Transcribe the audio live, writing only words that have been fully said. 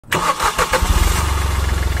Hey,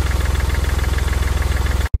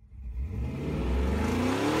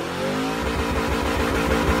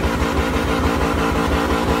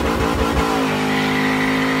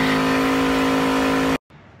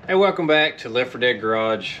 welcome back to Left 4 Dead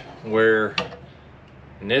Garage, where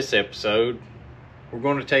in this episode we're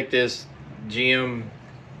going to take this GM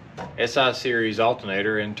SI series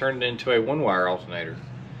alternator and turn it into a one-wire alternator.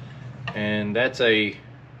 And that's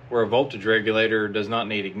where a voltage regulator does not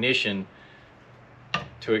need ignition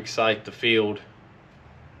to excite the field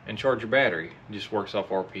and charge your battery. It just works off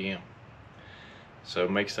RPM, so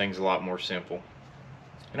it makes things a lot more simple.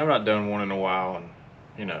 And I've not done one in a while, and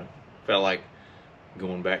you know, felt like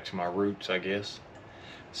going back to my roots, I guess.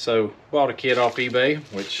 So bought a kit off eBay,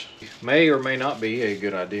 which may or may not be a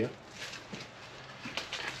good idea.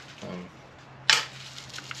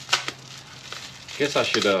 Guess I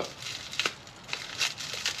should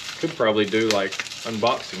could probably do like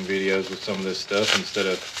unboxing videos with some of this stuff instead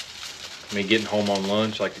of me getting home on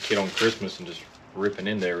lunch like the kid on Christmas and just ripping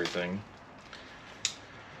into everything.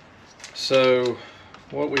 So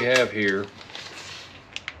what we have here,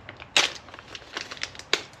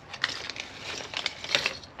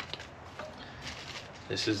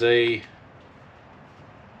 this is a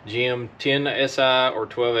GM 10 SI or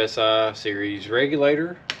 12 SI series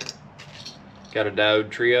regulator. Got a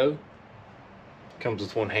diode trio. Comes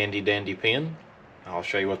with one handy dandy pin. I'll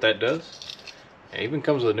show you what that does. It even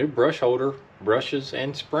comes with a new brush holder, brushes,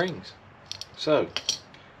 and springs. So,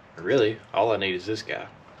 really, all I need is this guy.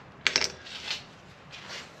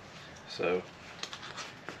 So,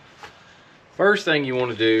 first thing you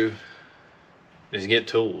want to do is get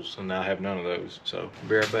tools, and I have none of those, so I'll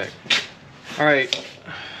be right back. All right,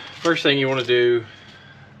 first thing you want to do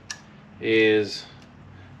is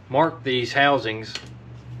mark these housings.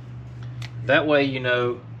 That way you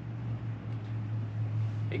know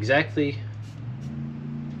exactly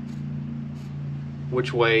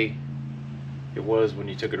which way it was when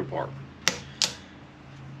you took it apart.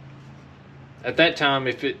 At that time,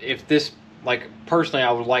 if this, like personally,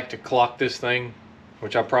 I would like to clock this thing,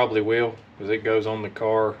 which I probably will, because it goes on the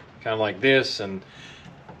car kind of like this, and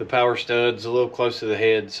the power stud's a little close to the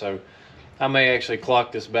head, so I may actually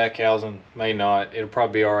clock this back housing, may not. It'll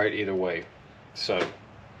probably be all right either way. So,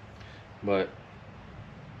 but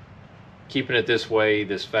keeping it this way,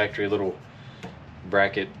 this factory little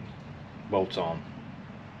bracket bolts on,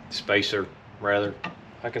 spacer rather,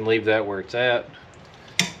 I can leave that where it's at.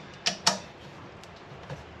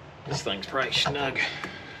 This thing's probably snug.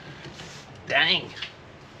 Dang.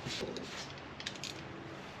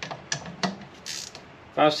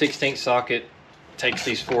 5/16 socket takes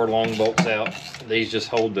these 4 long bolts out. These just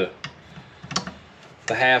hold the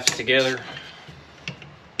halves together.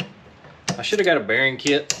 I should have got a bearing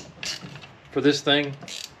kit for this thing.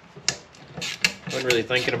 Wasn't really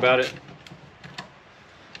thinking about it.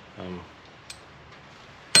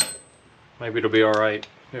 Maybe it'll be all right.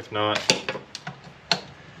 If not,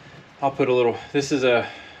 I'll put a little. This is a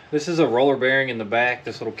roller bearing in the back.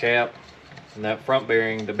 This little cap, and that front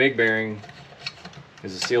bearing, the big bearing,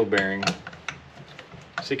 is a sealed bearing.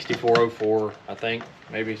 6404, I think.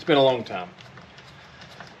 Maybe it's been a long time.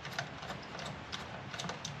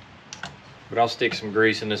 But I'll stick some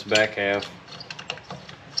grease in this back half.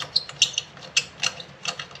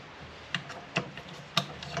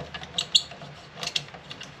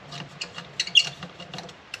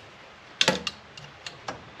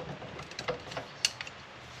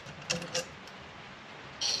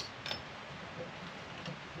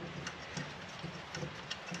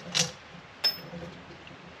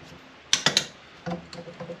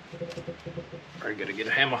 Probably gotta get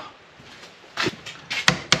a hammer.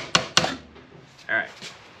 Alright.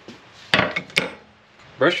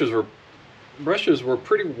 Brushes were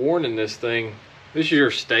pretty worn in this thing. This is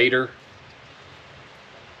your stator.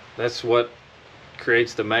 That's what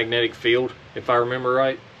creates the magnetic field, if I remember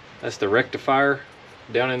right. That's the rectifier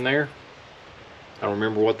down in there. I don't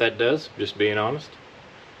remember what that does, just being honest.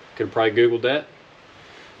 Could have probably Googled that,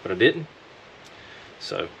 but I didn't.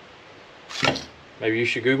 So, maybe you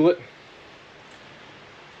should Google it.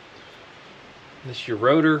 This is your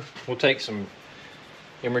rotor. We'll take some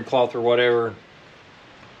emery cloth or whatever,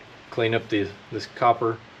 clean up this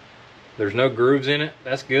copper. There's no grooves in it.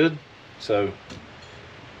 That's good. So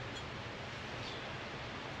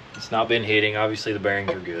it's not been hitting. Obviously the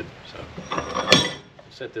bearings are good. So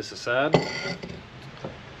set this aside.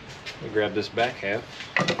 We grab this back half.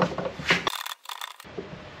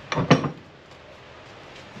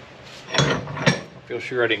 I feel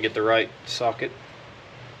sure I didn't get the right socket.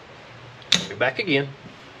 Be back again.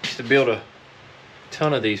 I used to build a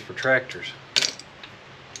ton of these for tractors.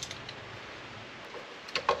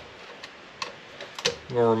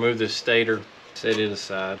 I'm gonna remove this stator, set it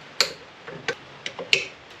aside.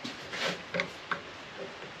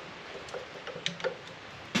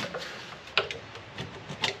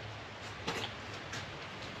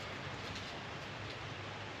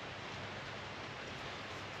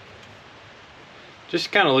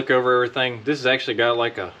 Just kind of look over everything. This has actually got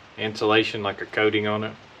like a insulation, like a coating on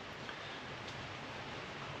it.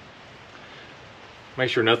 Make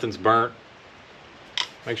sure nothing's burnt.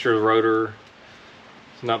 Make sure the rotor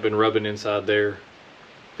has not been rubbing inside there.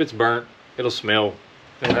 If it's burnt, it'll smell.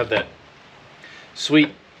 It'll have that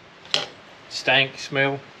sweet stank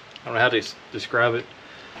smell. I don't know how to describe it.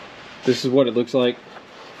 This is what it looks like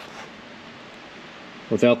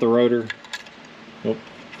without the rotor. Oh,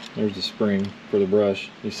 there's the spring for the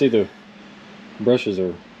brush. You see the brushes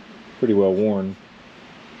are pretty well worn.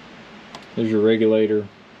 There's your regulator,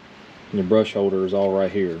 and the brush holder is all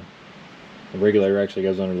right here. The regulator actually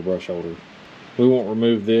goes under the brush holder. We won't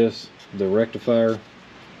remove this, the rectifier.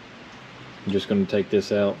 I'm just going to take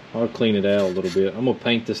this out. I'll clean it out a little bit. I'm going to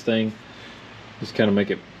paint this thing, just kind of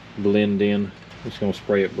make it blend in. I'm just going to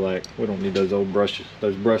spray it black. We don't need those old brushes,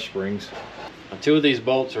 those brush springs. Now, two of these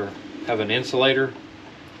bolts have an insulator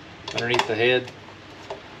underneath the head.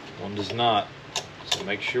 One does not. So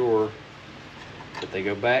make sure that they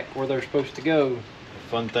go back where they're supposed to go.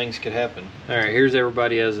 Fun things could happen. All right, here's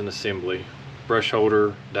everybody as an assembly. Brush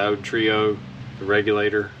holder, diode trio, the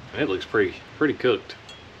regulator, and it looks pretty cooked.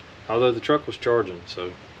 Although the truck was charging,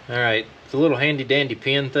 so. All right, the little handy dandy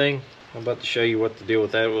pin thing. I'm about to show you what the deal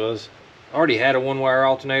with that was. I already had a one-wire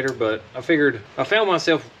alternator, but I found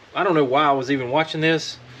myself, I don't know why I was even watching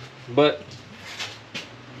this, but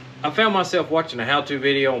I found myself watching a how-to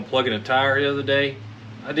video on plugging a tire the other day.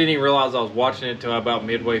 I didn't even realize I was watching it until about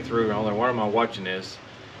midway through, and I was like, why am I watching this?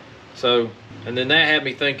 So, and then that had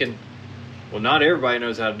me thinking, well, not everybody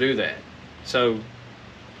knows how to do that. So,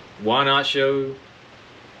 why not show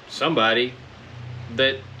somebody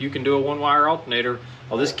that you can do a one-wire alternator?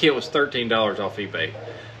 Oh, this kit was $13 off eBay.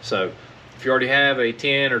 So, if you already have a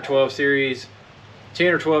 10 or 12 series,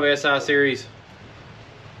 10 or 12 SI series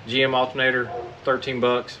GM alternator, 13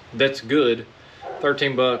 bucks. That's good.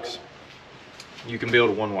 13 bucks. You can build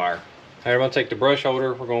a one wire. All right, I'm gonna take the brush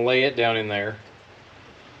holder. We're gonna lay it down in there.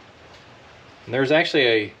 And there's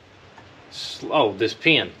actually this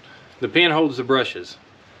pin. The pin holds the brushes.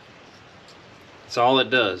 That's all it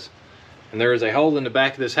does. And there is a hole in the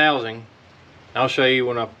back of this housing. I'll show you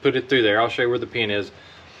when I put it through there. I'll show you where the pin is.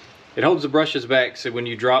 It holds the brushes back, so when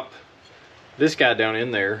you drop this guy down in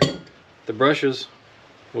there, the brushes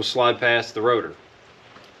will slide past the rotor.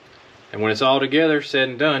 And when it's all together, said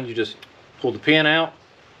and done, you just pull the pin out.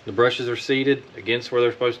 The brushes are seated against where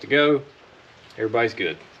they're supposed to go. Everybody's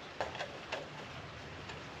good.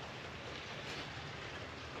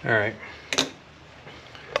 All right.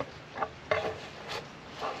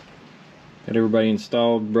 Got everybody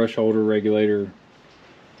installed. Brush holder, regulator,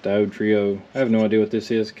 diode trio. I have no idea what this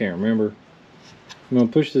is. Can't remember. I'm going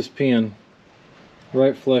to push this pin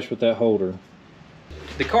right flush with that holder.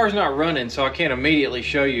 The car's not running, so I can't immediately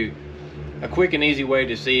show you a quick and easy way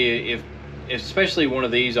to see if especially one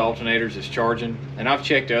of these alternators is charging. And I've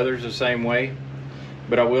checked others the same way,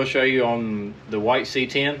 but I will show you on the white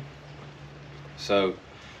C10. So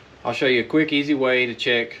I'll show you a quick, easy way to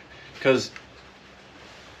check, because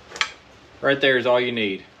right there is all you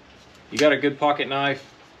need. You got a good pocket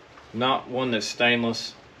knife, not one that's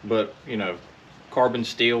stainless, but you know, carbon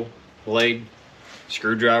steel blade,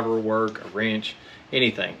 screwdriver will work, a wrench,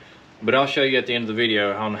 anything. But I'll show you at the end of the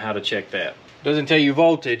video on how to check that. Doesn't tell you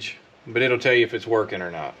voltage, but it'll tell you if it's working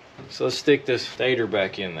or not. So let's stick this stator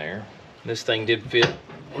back in there. This thing did fit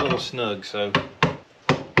a little snug, so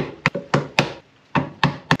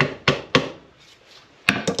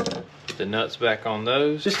put the nuts back on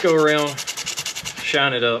those. Just go around,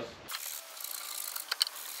 shine it up.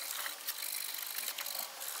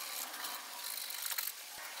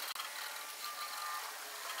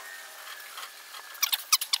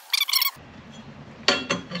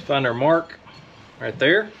 Let's find our mark right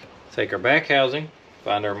there. Take our back housing,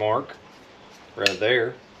 find our mark right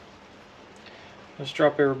there. Let's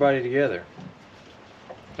drop everybody together.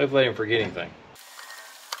 Hopefully I didn't forget anything.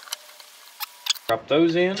 Drop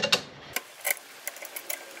those in.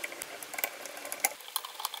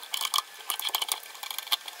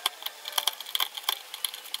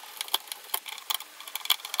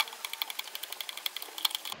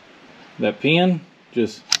 That pin,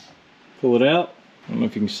 just pull it out. I don't know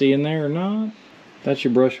if you can see in there or not. That's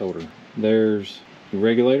your brush holder. There's your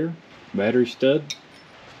regulator, battery stud.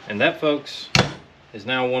 And that, folks, is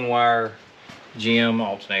now a one wire GM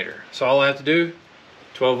alternator. So all I have to do,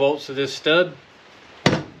 12 volts to this stud,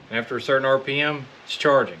 and after a certain RPM, it's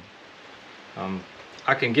charging.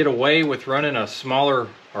 I can get away with running a smaller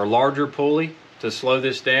or larger pulley to slow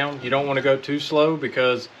this down. You don't want to go too slow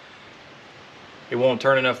because it won't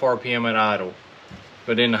turn enough RPM at idle.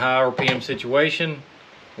 But in a high RPM situation,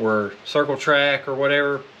 where circle track or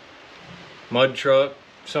whatever, mud truck,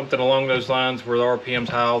 something along those lines where the RPM's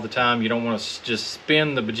high all the time, you don't want to just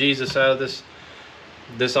spin the bejesus out of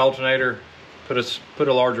this alternator. Put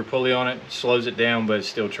a larger pulley on it, slows it down, but it's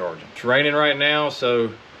still charging. It's raining right now,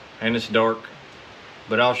 and it's dark,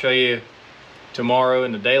 but I'll show you tomorrow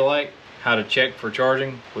in the daylight how to check for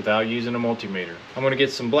charging without using a multimeter. I'm gonna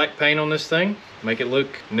get some black paint on this thing, make it look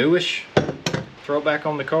newish, throw it back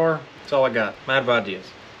on the car. That's all I got. I'm out of ideas.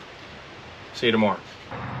 See you tomorrow.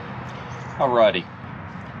 Alrighty,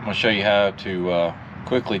 I'm gonna show you how to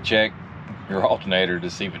quickly check your alternator to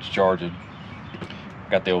see if it's charging.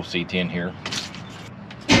 Got the old C10 here.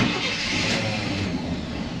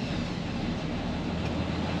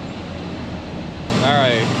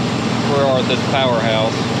 Alright, we are at this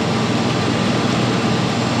powerhouse.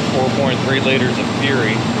 4.3 liters of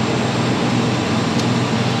Fury.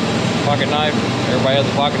 Pocket knife. Everybody has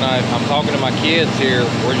a pocket knife. I'm talking to my kids here.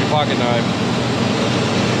 Where's your pocket knife?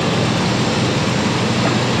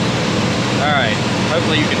 Alright,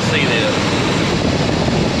 hopefully you can see this.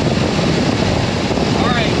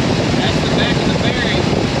 Alright, that's the back of the bearing.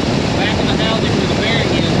 Back of the housing where the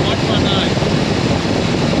bearing is. Watch my knife.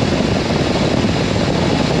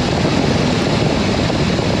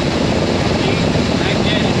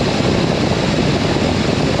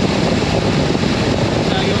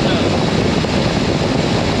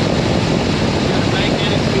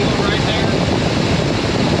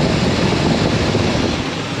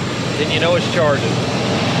 You know it's charging.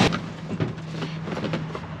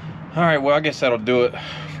 All right, well, I guess that'll do it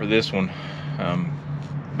for this one.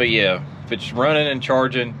 But yeah, if it's running and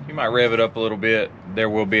charging, you might rev it up a little bit. There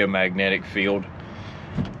will be a magnetic field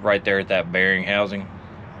right there at that bearing housing.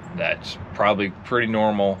 That's probably pretty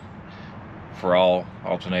normal for all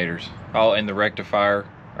alternators. Oh, and the rectifier,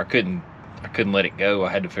 I couldn't let it go.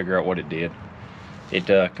 I had to figure out what it did. It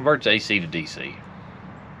converts AC to DC.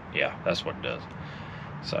 Yeah, that's what it does.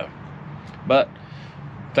 So, but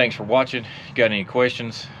thanks for watching. If you got any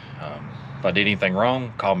questions, if I did anything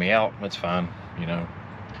wrong, call me out. That's fine. You know,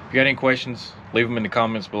 if you got any questions, leave them in the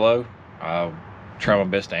comments below. I'll try my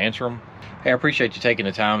best to answer them. Hey, I appreciate you taking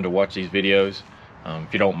the time to watch these videos.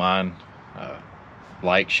 If you don't mind,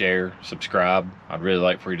 like, share, subscribe. I'd really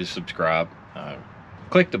like for you to subscribe.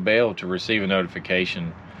 Click the bell to receive a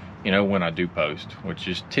notification, you know, when I do post, which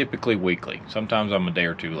is typically weekly. Sometimes I'm a day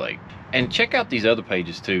or two late. And check out these other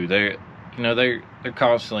pages too. They're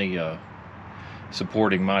constantly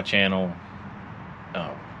supporting my channel.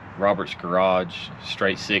 Robert's Garage,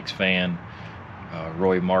 Straight Six Fan,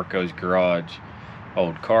 Roy Marco's Garage,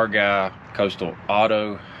 Old Car Guy, Coastal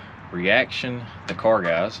Auto, Reaction, the Car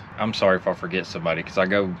Guys. I'm sorry if I forget somebody because I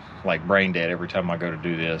go like brain dead every time I go to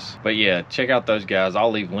do this. But yeah, check out those guys.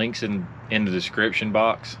 I'll leave links in the description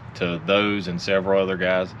box to those and several other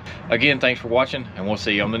guys. Again, thanks for watching, and we'll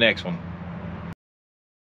see you on the next one.